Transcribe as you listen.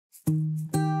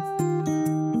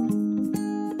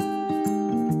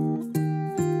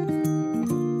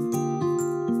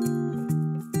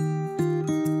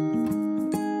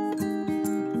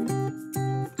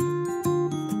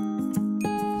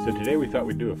thought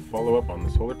we'd do a follow-up on the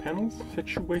solar panels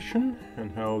situation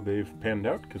and how they've panned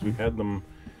out, because we've had them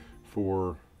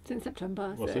for... Since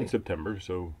September. Well, since September,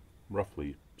 so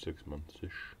roughly 6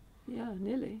 months-ish. Yeah,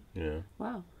 nearly. Yeah.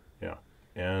 Wow. Yeah.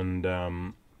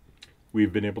 And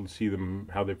we've been able to see them,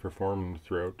 how they've performed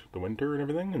throughout the winter and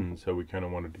everything, and so we kind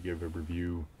of wanted to give a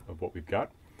review of what we've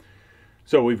got.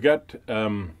 So we've got...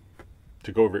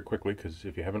 to go over it quickly, because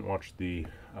if you haven't watched the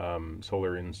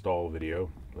solar install video,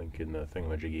 link in the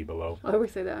thingamajiggy below. I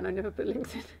always say that and I never put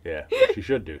links in. Yeah, she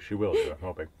should do. She will do, I'm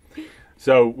hoping.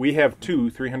 So we have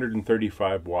two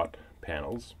 335 watt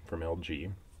panels from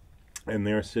LG, and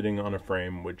they're sitting on a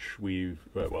frame which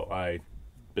I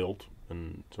built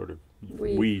and sort of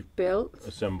we built,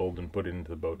 assembled and put into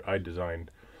the boat. I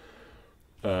designed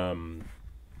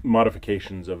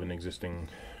modifications of an existing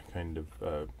kind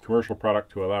of commercial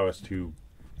product to allow us to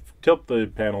tilt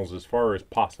the panels as far as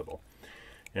possible.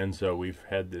 And so we've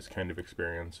had this kind of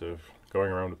experience of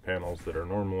going around with panels that are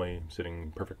normally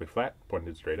sitting perfectly flat,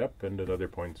 pointed straight up, and at other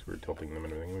points we're tilting them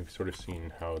and everything. We've sort of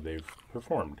seen how they've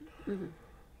performed. Mm-hmm.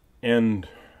 And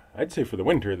I'd say for the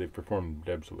winter they've performed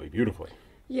absolutely beautifully.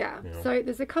 Yeah, you know? So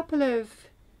there's a couple of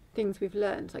things we've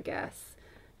learned, I guess.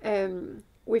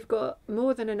 We've got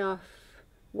more than enough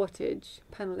wattage,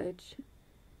 panelage.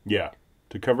 Yeah,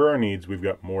 to cover our needs, we've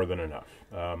got more than enough.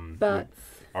 But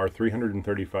our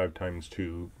 335 times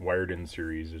 2 wired in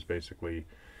series is basically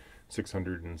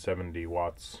 670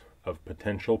 watts of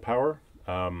potential power.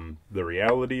 The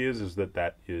reality is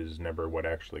that is never what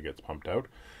actually gets pumped out.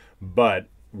 But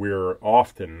we're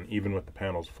often, even with the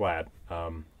panels flat,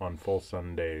 on full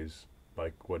sun days,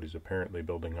 like what is apparently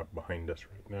building up behind us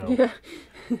right now.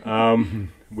 Yeah.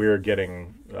 We're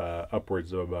getting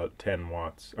upwards of about 10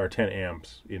 watts or 10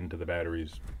 amps into the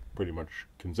batteries pretty much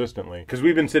consistently, because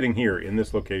we've been sitting here in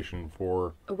this location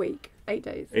for a week, 8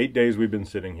 days. 8 days we've been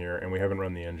sitting here, and we haven't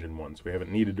run the engine once. We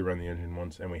haven't needed to run the engine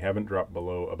once, and we haven't dropped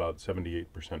below about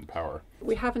 78% power.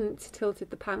 We haven't tilted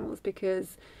the panels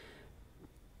because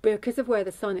of where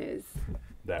the sun is.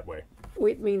 That way.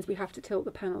 It means we have to tilt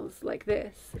the panels like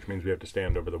this. Which means we have to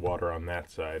stand over the water on that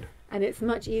side. And it's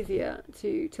much easier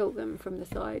to tilt them from the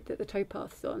side that the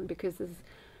towpath's on, because there's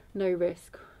no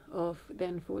risk of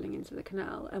then falling into the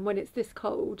canal. And when it's this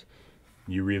cold...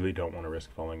 You really don't want to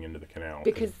risk falling into the canal.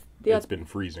 Because it's been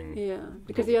freezing. Yeah,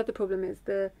 because the other problem is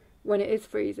when it is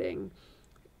freezing,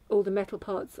 all the metal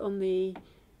parts on the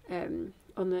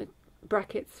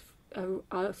brackets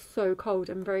are so cold,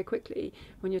 and very quickly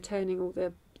when you're turning all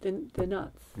the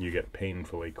nuts, you get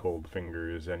painfully cold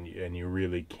fingers, and you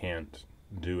really can't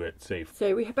do it safely.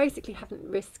 So we basically haven't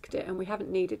risked it, and we haven't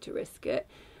needed to risk it,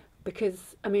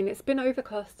 because I mean it's been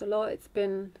overcast a lot. It's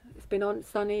been on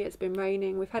sunny. It's been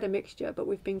raining. We've had a mixture, but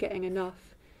we've been getting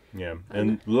enough. Yeah,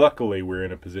 and luckily we're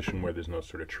in a position where there's no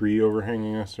sort of tree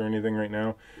overhanging us or anything right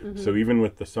now. Mm-hmm. So even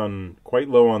with the sun quite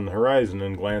low on the horizon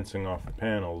and glancing off the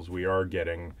panels, we are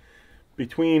getting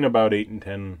between about 8 and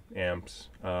 10 amps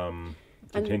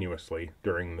continuously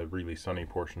during the really sunny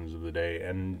portions of the day,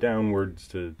 and downwards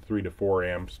to 3 to 4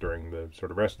 amps during the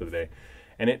sort of rest of the day.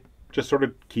 And it just sort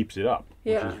of keeps it up,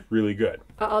 which is really good.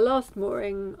 At our last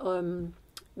mooring,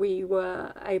 we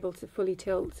were able to fully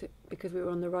tilt because we were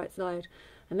on the right side.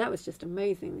 And that was just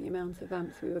amazing, the amount of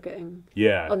amps we were getting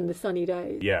on the sunny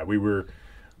days. Yeah, we were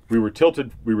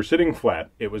tilted, we were sitting flat.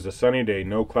 It was a sunny day,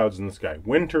 no clouds in the sky.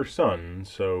 Winter sun,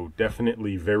 so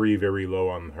definitely very, very low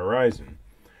on the horizon.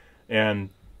 And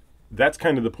that's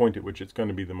kind of the point at which it's going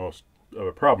to be the most of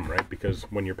a problem, right? Because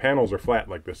when your panels are flat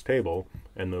like this table,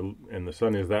 and the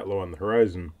sun is that low on the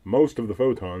horizon, most of the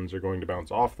photons are going to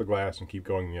bounce off the glass and keep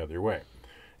going the other way.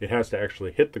 It has to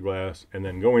actually hit the glass and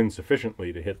then go in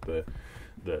sufficiently to hit the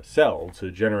cell to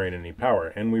generate any power,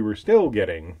 and we were still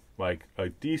getting like a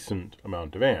decent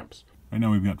amount of amps. Right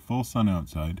now we've got full sun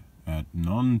outside at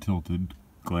non-tilted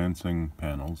glancing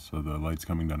panels, so the light's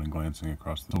coming down and glancing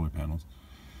across the solar panels,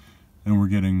 and we're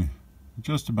getting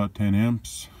just about 10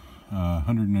 amps,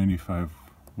 195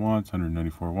 watts,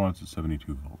 194 watts at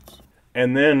 72 volts.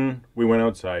 And then we went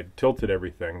outside, tilted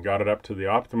everything, got it up to the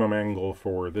optimum angle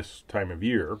for this time of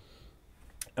year,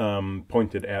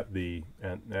 pointed at the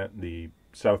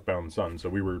southbound sun. So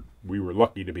we were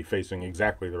lucky to be facing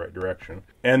exactly the right direction.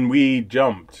 And we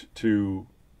jumped to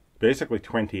basically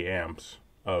 20 amps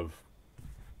of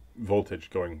voltage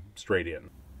going straight in.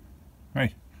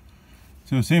 Right.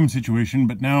 So same situation,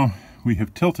 but now we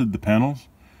have tilted the panels.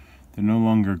 They're no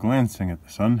longer glancing at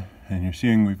the sun, and you're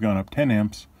seeing we've gone up 10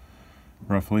 amps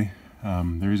roughly.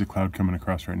 There is a cloud coming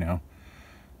across right now,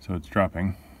 so it's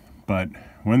dropping. But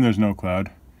when there's no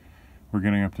cloud, we're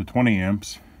getting up to 20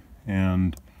 amps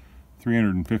and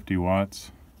 350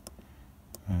 watts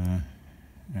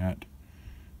at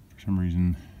for some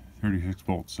reason 36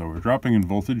 volts. So we're dropping in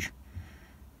voltage,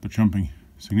 but jumping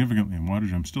significantly in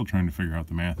wattage. I'm still trying to figure out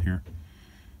the math here.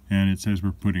 And it says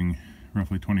we're putting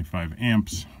roughly 25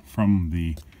 amps from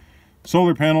the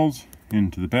solar panels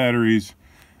into the batteries.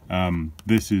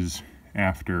 This is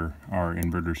after our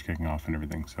inverter's kicking off and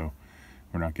everything, so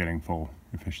we're not getting full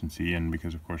efficiency in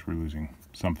because, of course, we're losing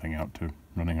something out to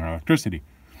running our electricity.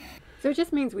 So it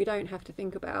just means we don't have to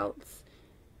think about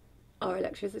our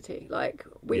electricity. Like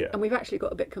and we've actually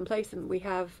got a bit complacent. We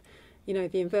have, you know,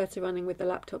 the inverter running with the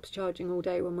laptops charging all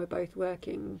day when we're both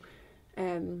working.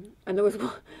 And there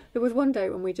was one day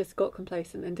when we just got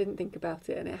complacent and didn't think about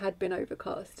it, and it had been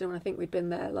overcast, and I think we'd been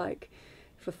there like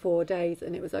for 4 days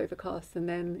and it was overcast, and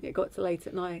then it got to late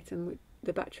at night and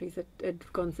the batteries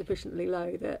had gone sufficiently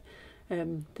low that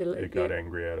it got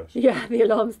angry at us. Yeah, the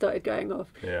alarm started going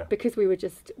off. Yeah, because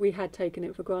we had taken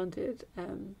it for granted.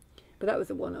 But that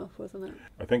was a one-off, wasn't it?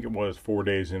 I think it was 4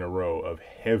 days in a row of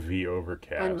heavy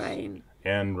overcast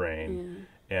and rain.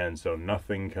 Yeah. And so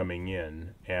nothing coming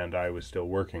in, and I was still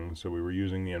working, so we were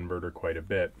using the inverter quite a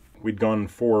bit. We'd gone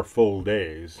 4 full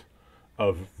days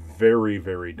of very,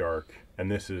 very dark,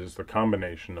 and this is the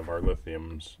combination of our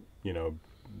lithiums, you know,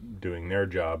 doing their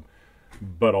job,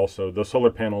 but also the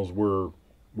solar panels were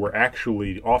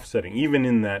actually offsetting, even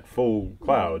in that full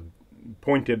cloud,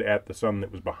 pointed at the sun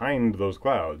that was behind those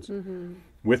clouds.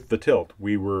 With the tilt.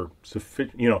 We were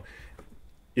sufficient, you know,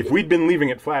 if we'd been leaving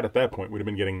it flat at that point, we'd have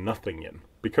been getting nothing in.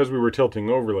 Because we were tilting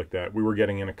over like that, we were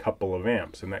getting in a couple of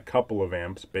amps, and that couple of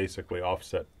amps basically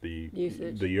offset the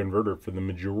inverter for the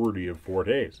majority of 4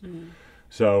 days.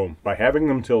 So by having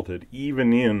them tilted,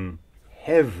 even in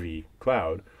heavy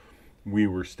cloud, we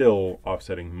were still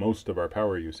offsetting most of our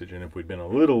power usage. And if we'd been a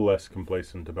little less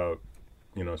complacent about,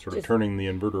 you know, sort of turning the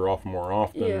inverter off more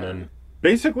often, then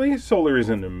basically solar is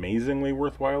an amazingly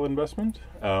worthwhile investment.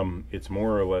 It's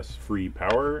more or less free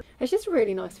power. It's just a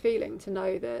really nice feeling to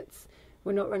know that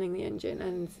we're not running the engine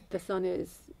and the sun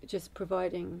is just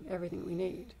providing everything we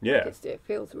need. Yeah. Like it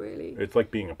feels really... It's like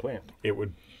being a plant. It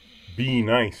would be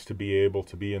nice to be able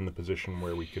to be in the position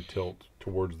where we could tilt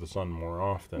towards the sun more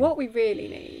often. What we really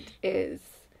need is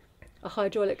a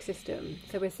hydraulic system.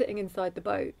 So we're sitting inside the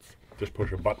boat. Just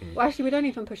push a button. Well, actually, we don't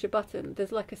even push a button.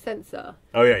 There's like a sensor.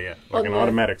 Oh, yeah. Like an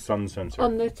automatic sun sensor.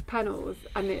 On the panels,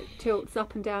 and it tilts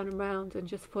up and down and round and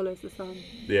just follows the sun.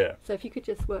 Yeah. So if you could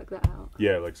just work that out.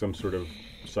 Yeah, like some sort of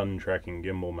sun tracking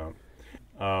gimbal mount.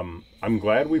 I'm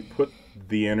glad we put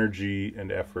the energy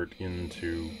and effort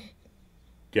into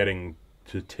getting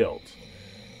to tilt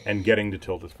and getting to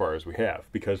tilt as far as we have.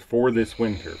 Because for this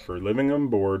winter, for living on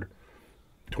board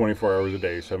 24 hours a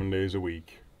day, 7 days a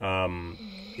week,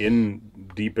 in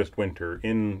deepest winter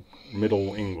in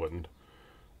middle England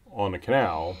on a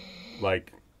canal,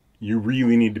 like, you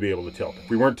really need to be able to tilt. If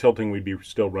we weren't tilting, we'd be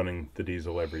still running the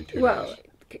diesel every 2 days. Well,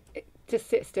 just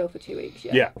sit still for 2 weeks,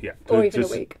 yeah. Or even a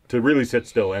week. To really sit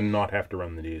still and not have to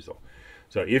run the diesel.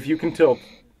 So if you can tilt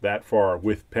that far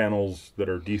with panels that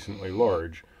are decently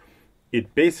large,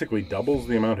 it basically doubles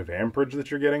the amount of amperage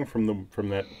that you're getting from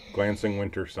that glancing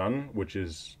winter sun, which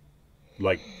is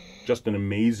like just an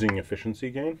amazing efficiency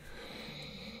gain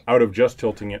out of just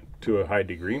tilting it to a high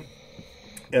degree.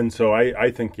 And so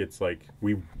I think it's like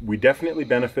we definitely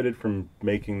benefited from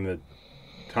making the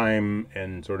time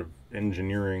and sort of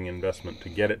engineering investment to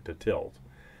get it to tilt.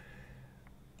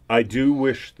 I do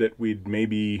wish that we'd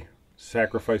maybe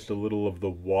sacrificed a little of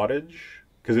the wattage,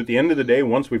 because at the end of the day,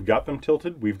 once we've got them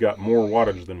tilted, we've got more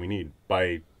wattage than we need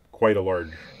by quite a large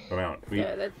amount.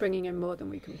 That's bringing in more than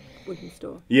we can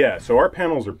store. Yeah, so our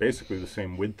panels are basically the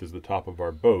same width as the top of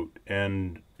our boat,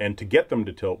 and to get them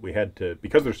to tilt, we had to,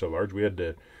 because they're so large, we had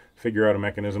to figure out a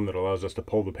mechanism that allows us to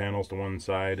pull the panels to one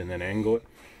side and then angle it.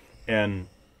 And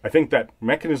I think that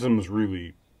mechanism is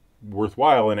really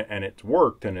worthwhile, and it's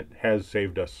worked, and it has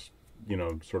saved us, you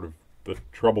know, sort of the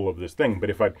trouble of this thing. But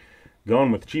if I'd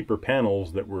gone with cheaper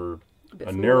panels that were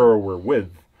a narrower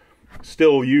width,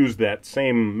 still use that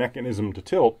same mechanism to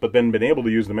tilt, but then been able to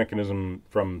use the mechanism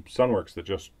from Sunworks that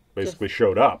just basically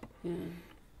showed up,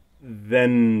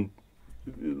 then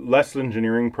less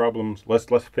engineering problems, less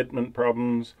fitment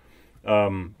problems.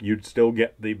 You'd still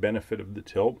get the benefit of the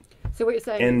tilt. So what you're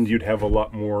saying, and you'd have a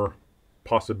lot more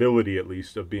possibility, at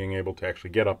least, of being able to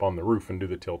actually get up on the roof and do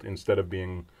the tilt instead of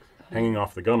being hanging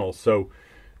off the gunnel. So,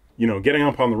 you know, getting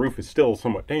up on the roof is still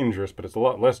somewhat dangerous, but it's a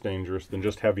lot less dangerous than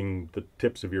just having the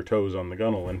tips of your toes on the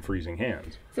gunnel and freezing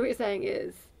hands. So what you're saying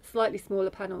is slightly smaller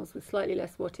panels with slightly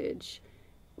less wattage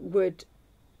would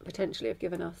potentially have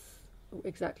given us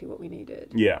exactly what we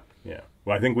needed. Yeah.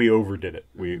 Well, I think we overdid it.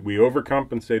 We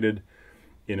overcompensated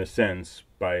in a sense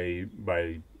by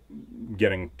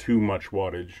getting too much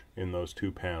wattage in those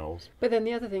 2 panels. But then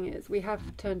the other thing is, we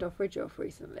have turned our fridge off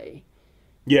recently.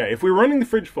 Yeah, if we were running the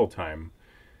fridge full time,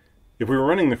 the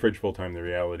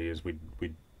reality is we'd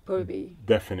Probably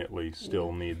definitely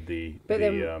still need the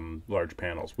large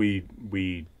panels. We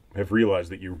have realized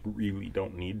that you really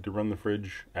don't need to run the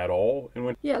fridge at all in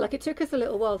winter. Yeah, like it took us a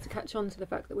little while to catch on to the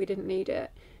fact that we didn't need it,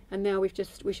 and now we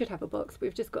should have a box.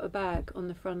 We've just got a bag on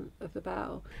the front of the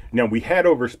bow. Now, we had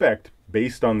overspec'd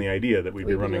based on the idea that we'd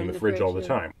be running the fridge all the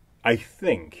time. I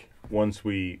think once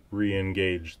we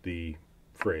re-engage the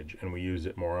fridge and we use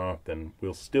it more often,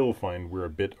 we'll still find we're a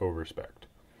bit overspec'd.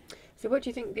 So what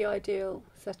do you think the ideal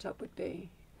setup would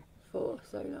be for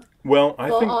solar? Well, I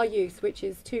think... For our use, which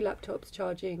is 2 laptops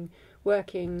charging,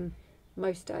 working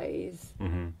most days.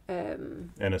 And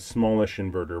a smallish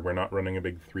inverter. We're not running a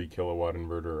big 3 kilowatt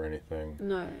inverter or anything.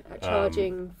 No,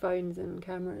 charging phones and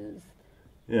cameras.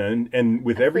 Yeah, and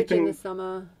with everything... in the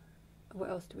summer.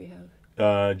 What else do we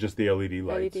have? Just the LED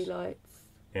lights. LED lights.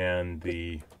 And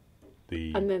the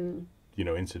and then...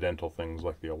 incidental things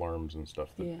like the alarms and stuff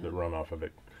that run off of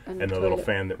it. And the little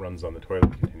fan that runs on the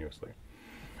toilet continuously.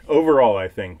 Overall, I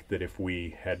think that if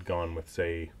we had gone with,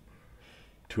 say,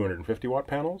 250 watt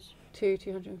panels... Two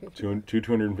 250. Two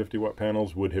 250 watt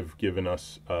panels would have given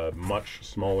us a much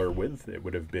smaller width. It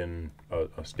would have been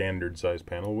a standard size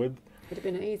panel width. Would have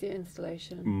been an easier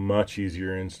installation. Much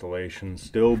easier installation.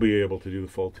 Still be able to do the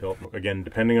full tilt. Again,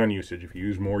 depending on usage. If you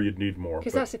use more, you'd need more.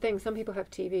 Because that's the thing. Some people have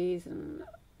TVs and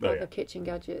other kitchen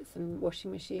gadgets and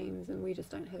washing machines, and we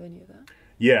just don't have any of that.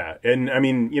 Yeah, and I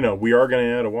mean, we are going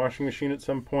to add a washing machine at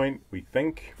some point, we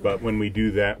think. But when we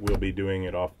do that, we'll be doing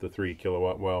it off the 3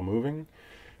 kilowatt while moving.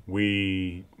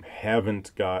 We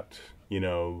haven't got,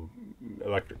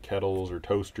 electric kettles or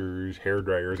toasters, hair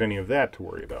dryers, any of that to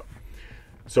worry about.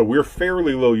 So we're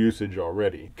fairly low usage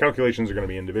already. Calculations are going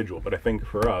to be individual, but I think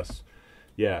for us,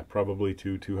 yeah, probably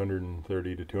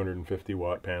 230 to 250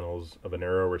 watt panels of a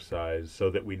narrower size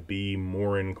so that we'd be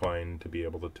more inclined to be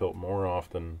able to tilt more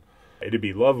often. It'd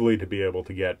be lovely to be able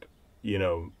to get,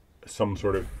 some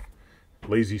sort of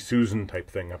Lazy Susan type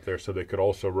thing up there so they could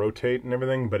also rotate and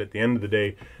everything. But at the end of the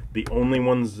day, the only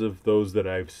ones of those that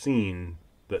I've seen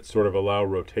that sort of allow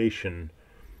rotation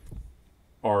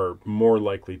are more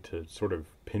likely to sort of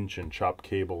pinch and chop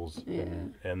cables. Yeah.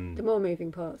 And the more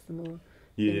moving parts, the more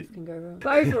things can go wrong.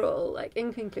 But overall,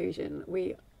 in conclusion,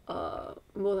 we are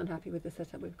more than happy with the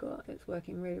setup we've got. It's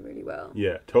working really, really well.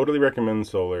 Yeah, totally recommend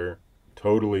solar.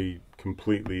 Totally,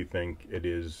 completely think it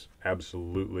is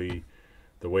absolutely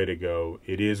the way to go.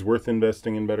 It is worth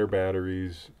investing in better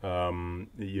batteries,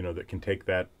 that can take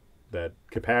that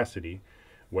capacity,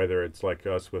 whether it's like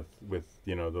us with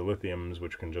the lithiums,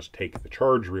 which can just take the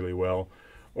charge really well,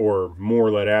 or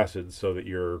more lead acids so that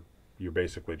you're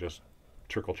basically just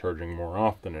trickle charging more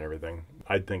often and everything.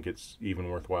 I'd think it's even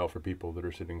worthwhile for people that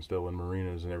are sitting still in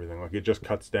marinas and everything. Like, it just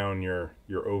cuts down your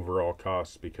overall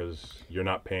costs because you're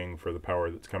not paying for the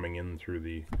power that's coming in through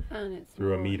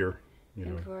a meter.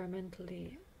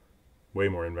 Environmentally. Way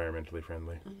more environmentally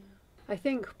friendly. Yeah. I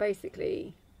think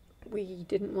basically we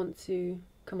didn't want to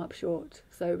come up short,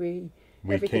 so we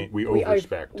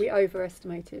overspec'd. We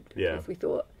overestimated because we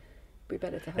thought we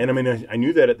better to have. And I mean, I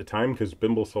knew that at the time because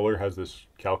Bimble Solar has this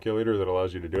calculator that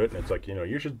allows you to do it, and it's like,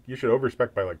 you should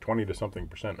overspec by 20 to something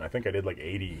percent. I think I did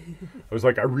 80. I was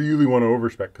like, I really want to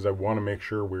overspec because I want to make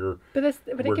sure we're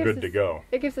good to go.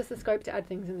 It gives us the scope to add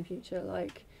things in the future,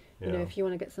 if you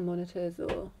want to get some monitors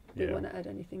or we want to add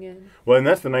anything in. Well, and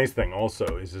that's the nice thing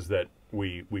also is that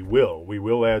we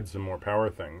will add some more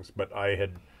power things. But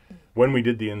when we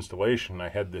did the installation, I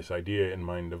had this idea in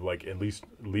mind of at least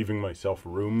leaving myself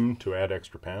room to add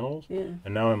extra panels. Yeah.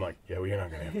 And now I'm like, we're not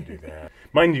going to have to do that.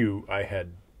 Mind you, I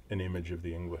had an image of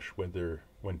the English winter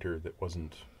that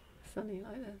wasn't sunny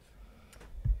like this.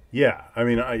 Yeah, I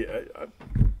mean,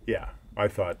 I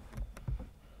thought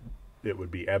it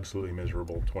would be absolutely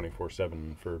miserable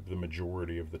 24/7 for the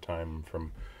majority of the time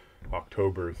from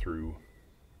October through,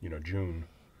 June.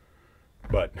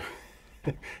 But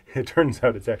it turns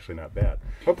out it's actually not bad.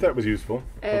 Hope that was useful.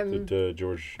 Hope that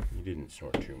George, you didn't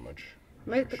snore too much.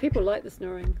 People like the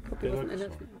snoring. Probably wasn't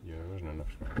enough. Yeah, there wasn't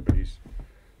enough snoring, but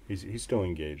he's still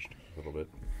engaged a little bit.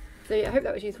 So I hope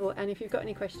that was useful. And if you've got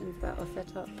any questions about our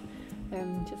setup,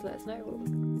 just let us know.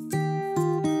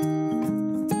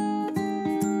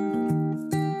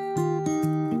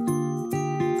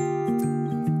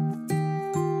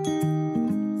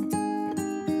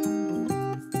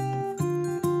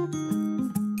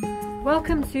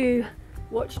 Welcome to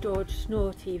Watch George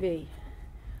Snore TV.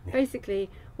 Basically,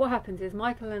 what happens is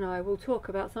Michael and I will talk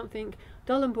about something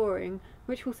dull and boring,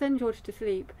 which will send George to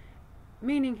sleep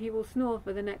meaning he will snore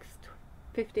for the next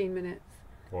 15 minutes.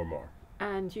 Or more.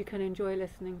 And you can enjoy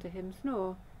listening to him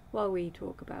snore while we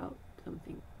talk about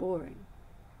something boring.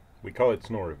 We call it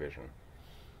snore revision.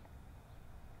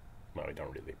 Well, we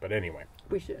don't really, but anyway.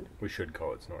 We should. We should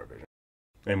call it snore revision.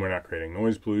 And we're not creating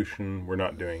noise pollution. We're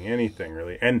not doing anything,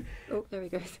 really. And oh, there he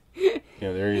goes. yeah,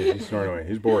 there he is. He's snoring away.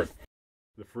 He's bored.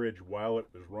 The fridge, while it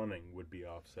was running, would be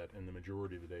offset, and the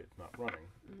majority of the day it's not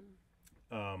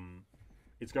running.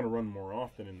 It's going to run more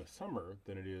often in the summer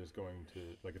than it is going to,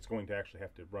 like it's going to actually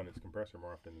have to run its compressor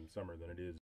more often in the summer than it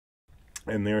is.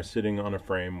 And they're sitting on a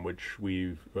frame which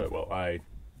I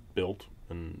built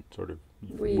and sort of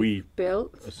we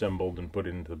built, assembled and put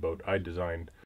into the boat. I designed